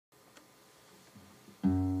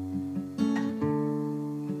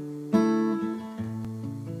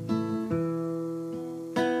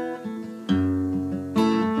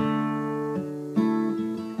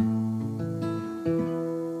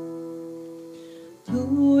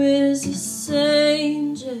Who is this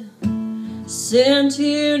angel sent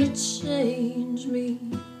here to change me,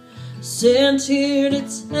 sent here to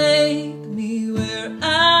take me where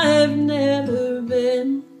I've never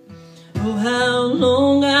been? Oh, how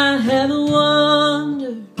long I have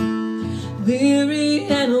wandered, weary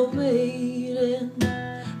and waiting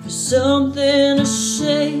for something to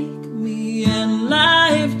shake me and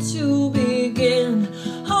life to begin.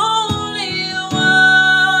 Holy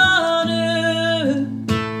water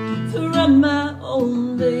from my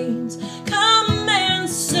own veins, come and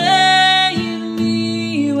save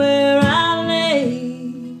me where I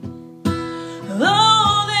lay.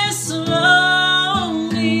 Oh, this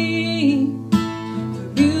longing for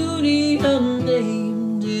beauty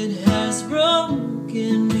unnamed, it has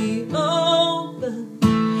broken me open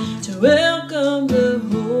to welcome the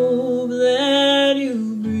hope that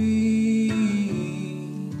you breathe.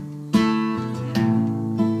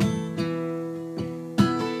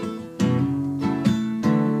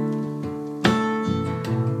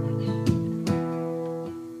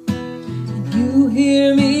 And you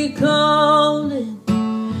hear me calling,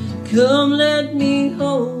 come let me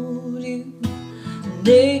hold you,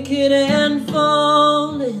 naked and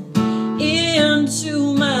falling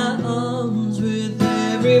into my arms. With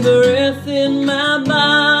every breath in my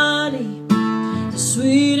body, the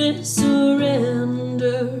sweetest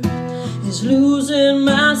surrender is losing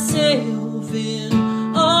myself in